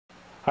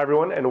Hi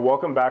everyone, and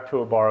welcome back to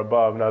A Bar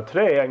Above. Now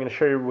today I'm going to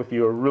share with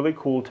you a really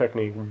cool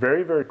technique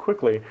very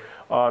quickly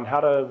on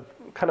how to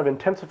kind of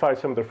intensify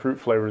some of the fruit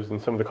flavors in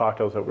some of the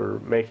cocktails that we're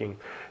making.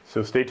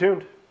 So stay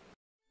tuned.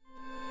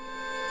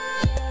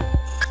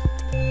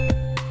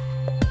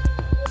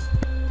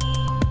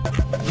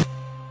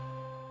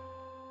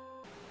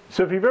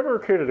 So if you've ever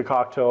created a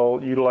cocktail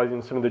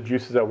utilizing some of the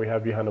juices that we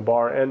have behind the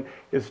bar and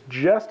it's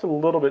just a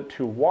little bit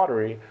too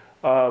watery,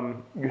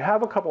 you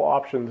have a couple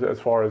options as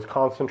far as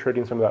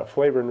concentrating some of that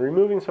flavor and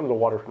removing some of the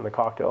water from the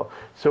cocktail.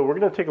 So we're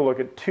going to take a look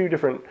at two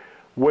different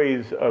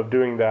ways of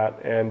doing that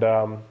and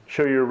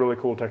show you a really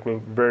cool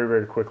technique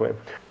very quickly.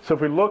 So if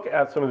we look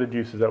at some of the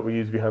juices that we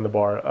use behind the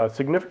bar, a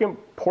significant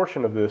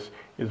portion of this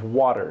is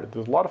water.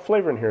 There's a lot of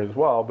flavor in here as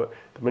well, but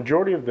the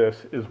majority of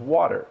this is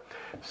water.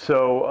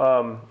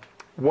 So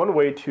one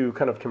way to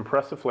kind of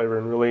compress the flavor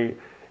and really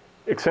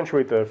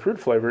accentuate the fruit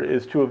flavor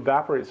is to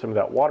evaporate some of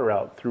that water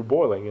out through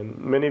boiling, and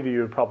many of you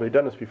have probably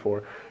done this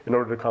before in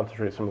order to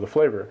concentrate some of the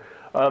flavor.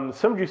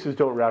 Some juices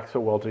don't react so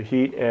well to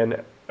heat,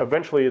 and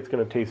eventually it's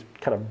going to taste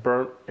kind of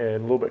burnt and a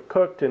little bit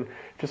cooked and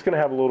just going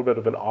to have a little bit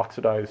of an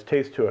oxidized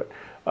taste to it.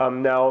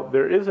 Now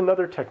there is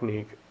another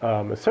technique,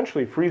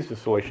 essentially freeze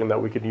distillation,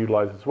 that we could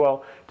utilize as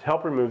well to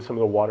help remove some of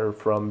the water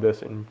from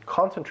this and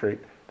concentrate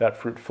that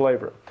fruit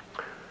flavor.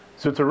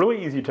 So it's a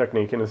really easy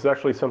technique, and it's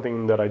actually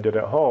something that I did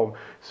at home.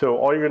 So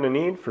all you're going to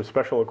need for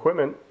special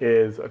equipment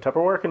is a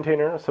Tupperware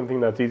container, something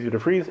that's easy to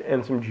freeze,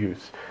 and some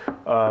juice.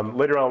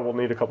 Later on we'll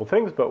need a couple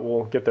things, but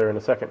we'll get there in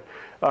a second.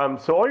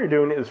 So all you're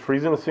doing is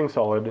freezing this thing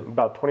solid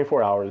about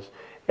 24 hours,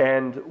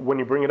 and when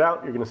you bring it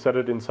out, you're going to set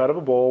it inside of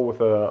a bowl with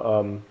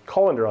a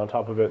colander on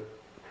top of it,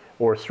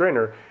 or a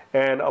strainer,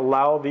 and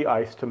allow the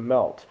ice to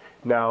melt.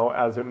 Now,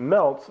 as it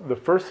melts, the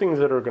first things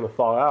that are going to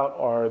thaw out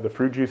are the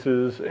fruit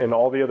juices and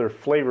all the other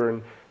flavor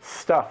and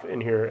stuff in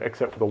here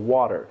except for the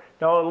water.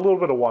 Now, a little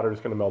bit of water is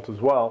going to melt as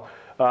well,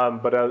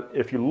 but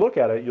if you look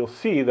at it, you'll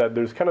see that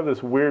there's kind of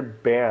this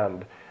weird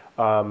band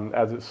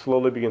as it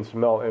slowly begins to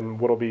melt, and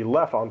what will be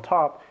left on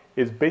top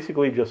is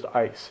basically just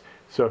ice.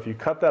 So if you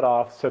cut that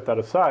off, set that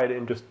aside,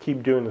 and just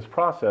keep doing this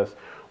process,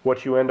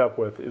 what you end up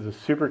with is a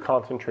super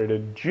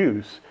concentrated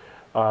juice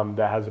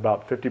that has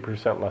about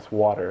 50% less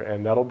water,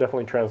 and that'll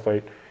definitely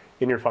translate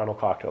in your final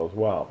cocktail as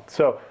well.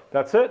 So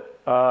that's it.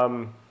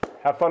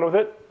 Have fun with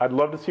it. I'd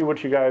love to see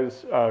what you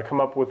guys come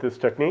up with this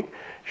technique.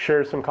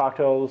 Share some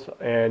cocktails,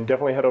 and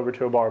definitely head over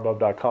to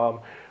abarabove.com.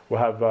 We'll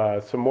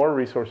have some more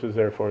resources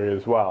there for you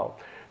as well.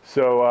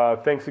 So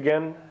thanks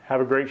again.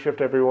 Have a great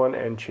shift, everyone,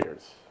 and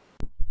cheers.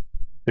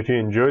 If you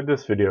enjoyed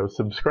this video,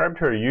 subscribe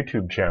to our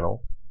YouTube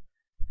channel,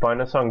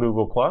 find us on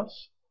Google+,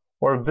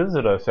 or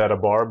visit us at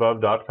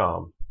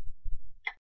abarabove.com.